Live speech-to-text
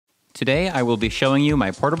Today I will be showing you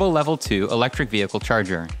my portable Level 2 electric vehicle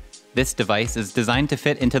charger. This device is designed to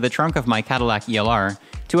fit into the trunk of my Cadillac ELR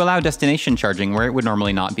to allow destination charging where it would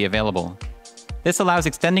normally not be available. This allows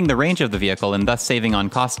extending the range of the vehicle and thus saving on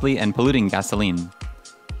costly and polluting gasoline.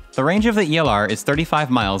 The range of the ELR is 35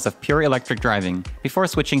 miles of pure electric driving before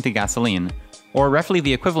switching to gasoline, or roughly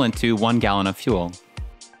the equivalent to 1 gallon of fuel.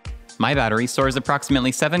 My battery stores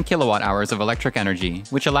approximately 7 kilowatt hours of electric energy,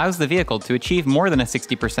 which allows the vehicle to achieve more than a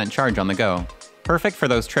 60% charge on the go, perfect for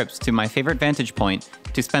those trips to my favorite vantage point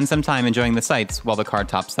to spend some time enjoying the sights while the car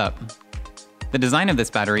tops up. The design of this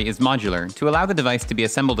battery is modular to allow the device to be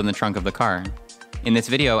assembled in the trunk of the car. In this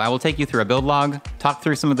video, I will take you through a build log, talk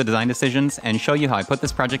through some of the design decisions, and show you how I put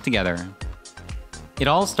this project together. It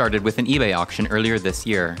all started with an eBay auction earlier this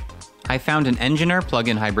year. I found an Engineer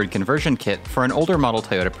plug-in hybrid conversion kit for an older model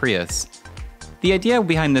Toyota Prius. The idea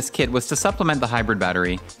behind this kit was to supplement the hybrid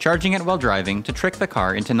battery, charging it while driving to trick the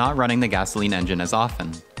car into not running the gasoline engine as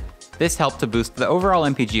often. This helped to boost the overall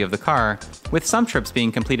MPG of the car, with some trips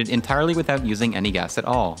being completed entirely without using any gas at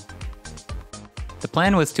all. The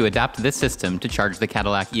plan was to adapt this system to charge the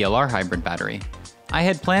Cadillac ELR hybrid battery. I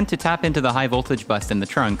had planned to tap into the high voltage bus in the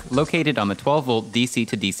trunk located on the 12-volt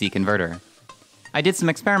DC-to-DC converter. I did some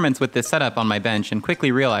experiments with this setup on my bench and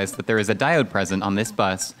quickly realized that there is a diode present on this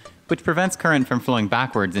bus, which prevents current from flowing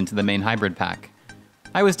backwards into the main hybrid pack.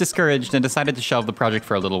 I was discouraged and decided to shelve the project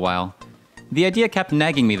for a little while. The idea kept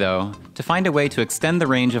nagging me though, to find a way to extend the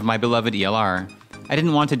range of my beloved ELR. I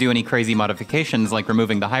didn't want to do any crazy modifications like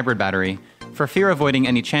removing the hybrid battery, for fear avoiding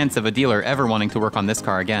any chance of a dealer ever wanting to work on this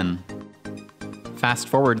car again. Fast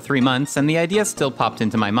forward 3 months and the idea still popped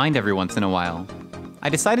into my mind every once in a while. I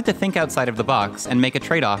decided to think outside of the box and make a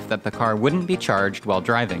trade-off that the car wouldn't be charged while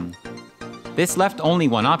driving. This left only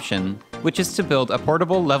one option, which is to build a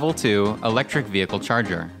portable Level 2 electric vehicle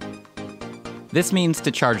charger. This means to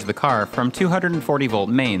charge the car from 240-volt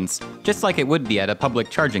mains, just like it would be at a public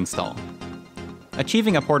charging stall.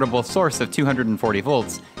 Achieving a portable source of 240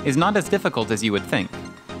 volts is not as difficult as you would think.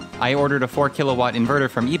 I ordered a 4 kilowatt inverter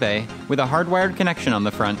from eBay with a hardwired connection on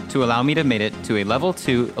the front to allow me to mate it to a Level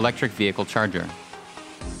 2 electric vehicle charger.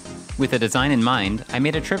 With the design in mind, I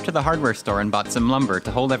made a trip to the hardware store and bought some lumber to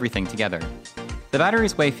hold everything together. The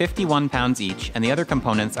batteries weigh 51 pounds each and the other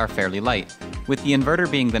components are fairly light, with the inverter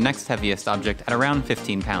being the next heaviest object at around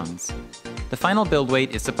 15 pounds. The final build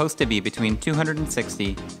weight is supposed to be between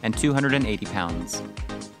 260 and 280 pounds.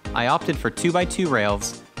 I opted for 2x2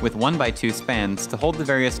 rails with 1x2 spans to hold the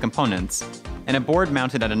various components, and a board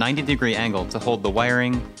mounted at a 90-degree angle to hold the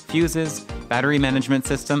wiring, fuses, battery management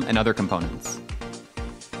system, and other components.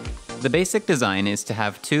 The basic design is to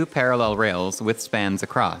have 2 parallel rails with spans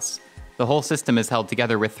across. The whole system is held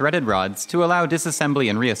together with threaded rods to allow disassembly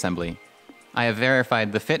and reassembly. I have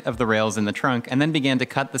verified the fit of the rails in the trunk and then began to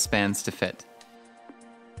cut the spans to fit.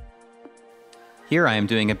 Here I am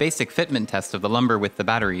doing a basic fitment test of the lumber with the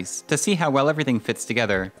batteries to see how well everything fits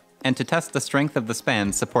together and to test the strength of the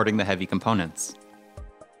spans supporting the heavy components.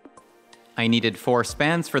 I needed 4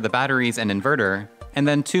 spans for the batteries and inverter, and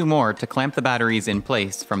then 2 more to clamp the batteries in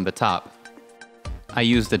place from the top. I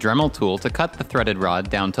used a Dremel tool to cut the threaded rod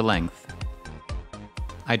down to length.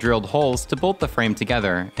 I drilled holes to bolt the frame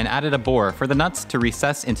together and added a bore for the nuts to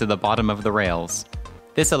recess into the bottom of the rails.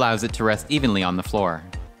 This allows it to rest evenly on the floor.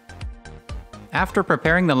 After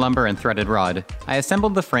preparing the lumber and threaded rod, I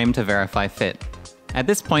assembled the frame to verify fit. At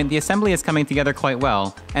this point, the assembly is coming together quite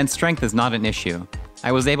well, and strength is not an issue.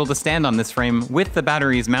 I was able to stand on this frame with the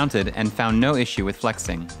batteries mounted and found no issue with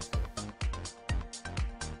flexing.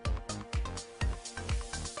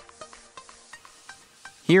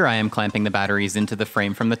 Here I am clamping the batteries into the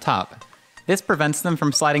frame from the top. This prevents them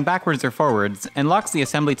from sliding backwards or forwards and locks the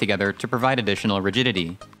assembly together to provide additional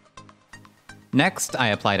rigidity. Next, I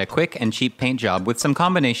applied a quick and cheap paint job with some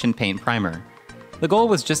combination paint primer. The goal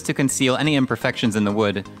was just to conceal any imperfections in the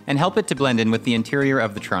wood and help it to blend in with the interior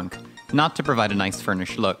of the trunk, not to provide a nice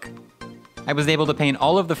furnished look. I was able to paint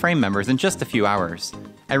all of the frame members in just a few hours.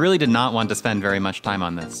 I really did not want to spend very much time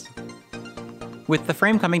on this. With the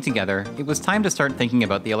frame coming together, it was time to start thinking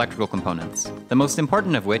about the electrical components, the most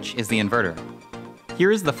important of which is the inverter.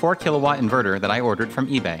 Here is the 4 kilowatt inverter that I ordered from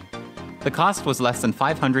eBay. The cost was less than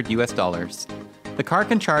 $500 US. The car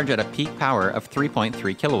can charge at a peak power of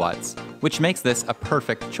 3.3 kilowatts, which makes this a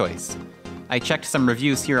perfect choice. I checked some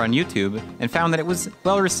reviews here on YouTube and found that it was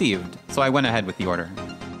well received, so I went ahead with the order.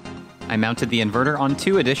 I mounted the inverter on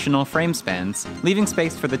 2 additional frame spans, leaving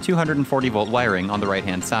space for the 240-volt wiring on the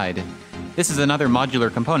right-hand side. This is another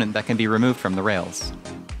modular component that can be removed from the rails.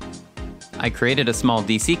 I created a small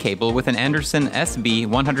DC cable with an Anderson SB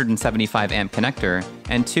 175 amp connector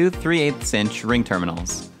and 2 3/8" ring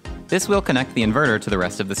terminals. This will connect the inverter to the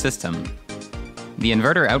rest of the system. The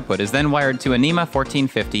inverter output is then wired to a NEMA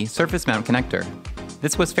 1450 surface mount connector.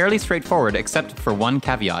 This was fairly straightforward except for one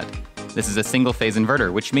caveat. This is a single-phase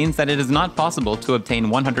inverter, which means that it is not possible to obtain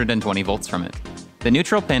 120 volts from it. The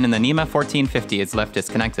neutral pin in the NEMA 1450 is left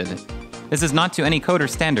disconnected. This is not to any coder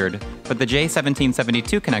standard, but the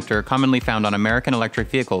J1772 connector commonly found on American electric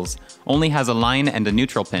vehicles only has a line and a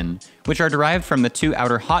neutral pin, which are derived from the two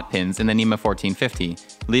outer hot pins in the NEMA 1450,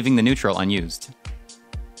 leaving the neutral unused.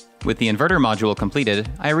 With the inverter module completed,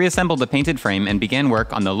 I reassembled the painted frame and began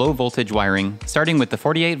work on the low voltage wiring, starting with the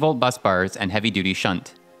 48-volt bus bars and heavy-duty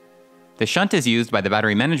shunt. The shunt is used by the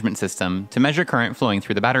battery management system to measure current flowing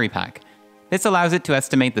through the battery pack. This allows it to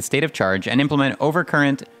estimate the state of charge and implement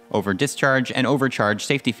overcurrent, over-discharge, and overcharge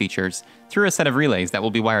safety features through a set of relays that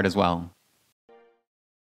will be wired as well.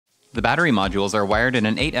 The battery modules are wired in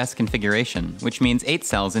an 8S configuration, which means 8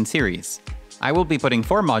 cells in series. I will be putting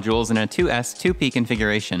 4 modules in a 2S 2P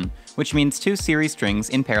configuration, which means 2 series strings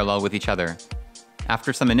in parallel with each other.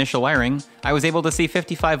 After some initial wiring, I was able to see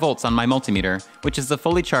 55 volts on my multimeter, which is the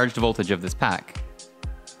fully charged voltage of this pack.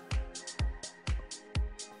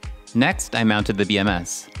 Next, I mounted the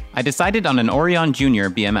BMS. I decided on an Orion Junior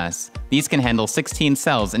BMS. These can handle 16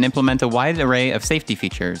 cells and implement a wide array of safety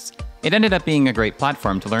features. It ended up being a great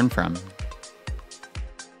platform to learn from.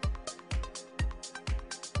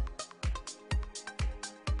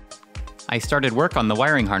 I started work on the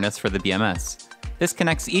wiring harness for the BMS. This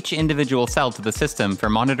connects each individual cell to the system for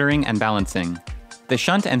monitoring and balancing. The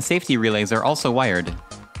shunt and safety relays are also wired.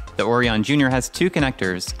 The Orion Junior has 2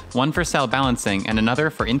 connectors, one for cell balancing and another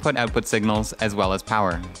for input-output signals as well as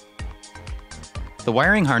power. The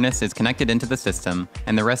wiring harness is connected into the system,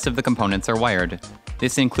 and the rest of the components are wired.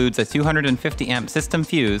 This includes a 250 amp system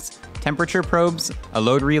fuse, temperature probes, a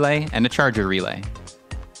load relay, and a charger relay.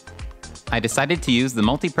 I decided to use the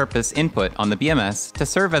multi-purpose input on the BMS to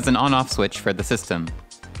serve as an on-off switch for the system.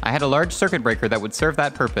 I had a large circuit breaker that would serve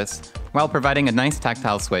that purpose, while providing a nice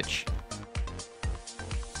tactile switch.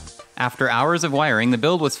 After hours of wiring, the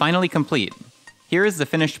build was finally complete. Here is the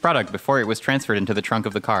finished product before it was transferred into the trunk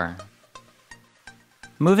of the car.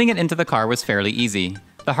 Moving it into the car was fairly easy.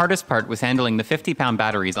 The hardest part was handling the 50-pound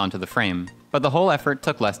batteries onto the frame, but the whole effort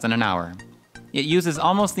took less than an hour. It uses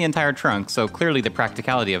almost the entire trunk, so clearly the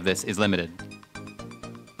practicality of this is limited.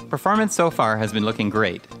 Performance so far has been looking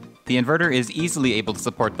great. The inverter is easily able to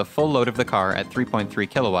support the full load of the car at 3.3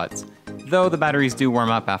 kilowatts, though the batteries do warm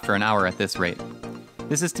up after an hour at this rate.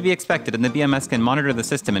 This is to be expected, and the BMS can monitor the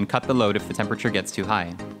system and cut the load if the temperature gets too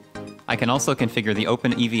high. I can also configure the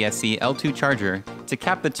open EVSE L2 charger to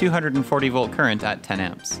cap the 240 volt current at 10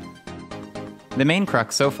 amps. The main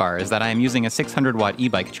crux so far is that I am using a 600 watt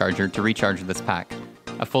e-bike charger to recharge this pack.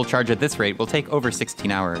 A full charge at this rate will take over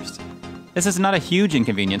 16 hours. This is not a huge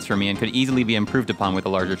inconvenience for me and could easily be improved upon with a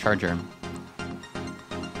larger charger.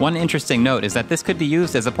 One interesting note is that this could be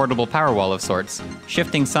used as a portable power wall of sorts,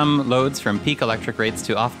 shifting some loads from peak electric rates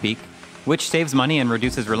to off-peak, which saves money and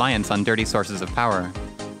reduces reliance on dirty sources of power.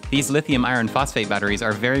 These lithium iron phosphate batteries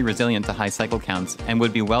are very resilient to high cycle counts and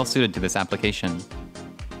would be well suited to this application.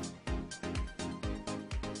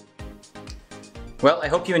 Well, I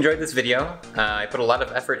hope you enjoyed this video. I put a lot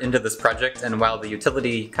of effort into this project, and while the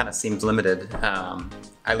utility kind of seems limited,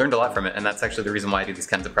 I learned a lot from it, and that's actually the reason why I do these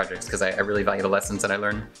kinds of projects, because I really value the lessons that I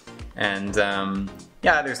learn. And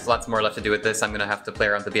yeah, there's lots more left to do with this. I'm going to have to play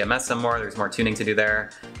around with the BMS some more. There's more tuning to do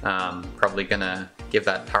there. Probably going to give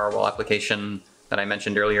that Powerwall application that I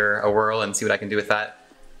mentioned earlier a whirl and see what I can do with that.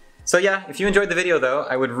 So yeah, if you enjoyed the video though,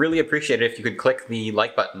 I would really appreciate it if you could click the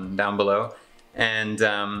like button down below. And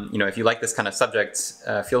you know, if you like this kind of subject,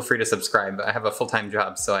 feel free to subscribe. I have a full-time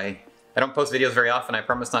job, so I don't post videos very often. I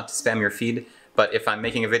promise not to spam your feed, but if I'm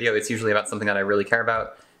making a video, it's usually about something that I really care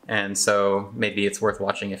about, and so maybe it's worth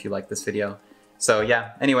watching if you like this video. So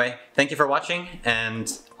yeah, anyway, thank you for watching,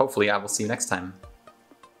 and hopefully I will see you next time.